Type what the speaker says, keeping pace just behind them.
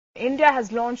India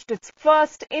has launched its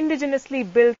first indigenously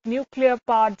built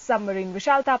nuclear-powered submarine.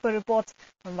 Vishal Thapar reports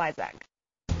from Vizag.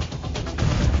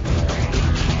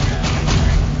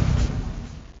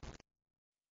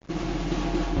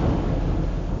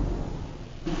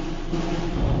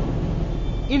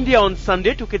 India on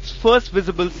Sunday took its first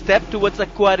visible step towards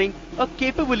acquiring a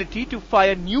capability to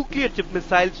fire nuclear-tipped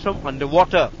missiles from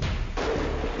underwater.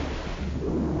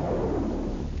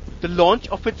 The launch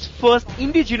of its first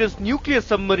indigenous nuclear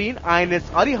submarine, INS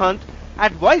Arihant,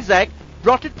 at Vizag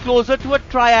brought it closer to a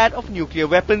triad of nuclear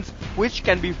weapons which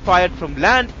can be fired from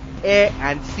land, air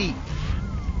and sea.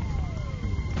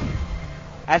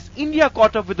 As India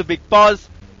caught up with the big powers,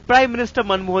 Prime Minister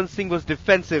Manmohan Singh was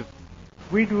defensive.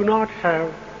 We do not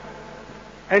have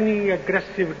any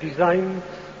aggressive designs,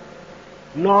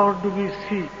 nor do we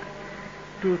seek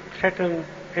to threaten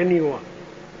anyone.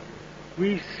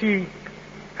 We seek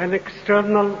an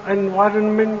external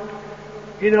environment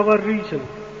in our region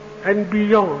and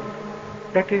beyond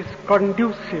that is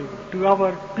conducive to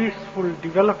our peaceful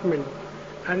development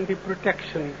and the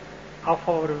protection of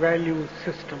our value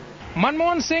system.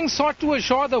 Manmohan Singh sought to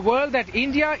assure the world that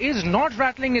India is not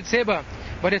rattling its sabre,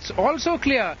 but it's also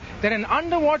clear that an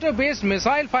underwater-based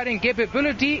missile-firing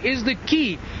capability is the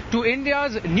key to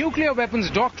India's nuclear weapons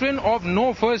doctrine of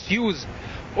no first use.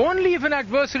 Only if an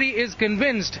adversary is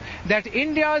convinced that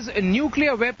India's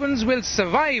nuclear weapons will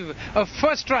survive a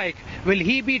first strike will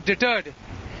he be deterred.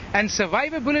 And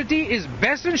survivability is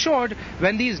best ensured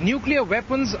when these nuclear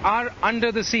weapons are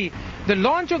under the sea. The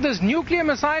launch of this nuclear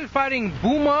missile-firing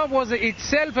boomer was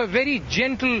itself a very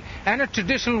gentle and a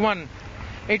traditional one.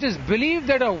 It is believed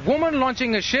that a woman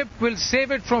launching a ship will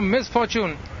save it from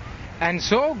misfortune. And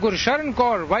so, Gursharan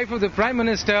Kaur, wife of the Prime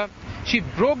Minister, she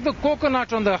broke the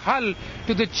coconut on the hull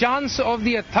to the chants of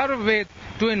the Atharvaved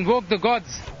to invoke the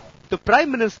gods. The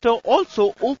Prime Minister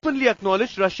also openly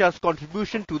acknowledged Russia's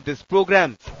contribution to this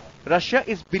program. Russia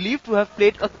is believed to have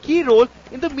played a key role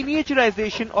in the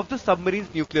miniaturization of the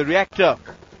submarine's nuclear reactor.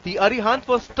 The Arihant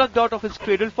was tugged out of its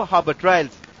cradle for harbour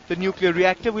trials. The nuclear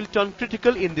reactor will turn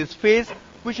critical in this phase,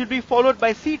 which will be followed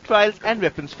by sea trials and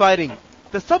weapons firing.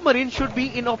 The submarine should be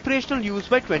in operational use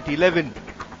by 2011.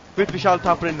 With Vishal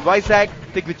Thapar in Vizag,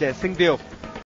 Vijay Divas.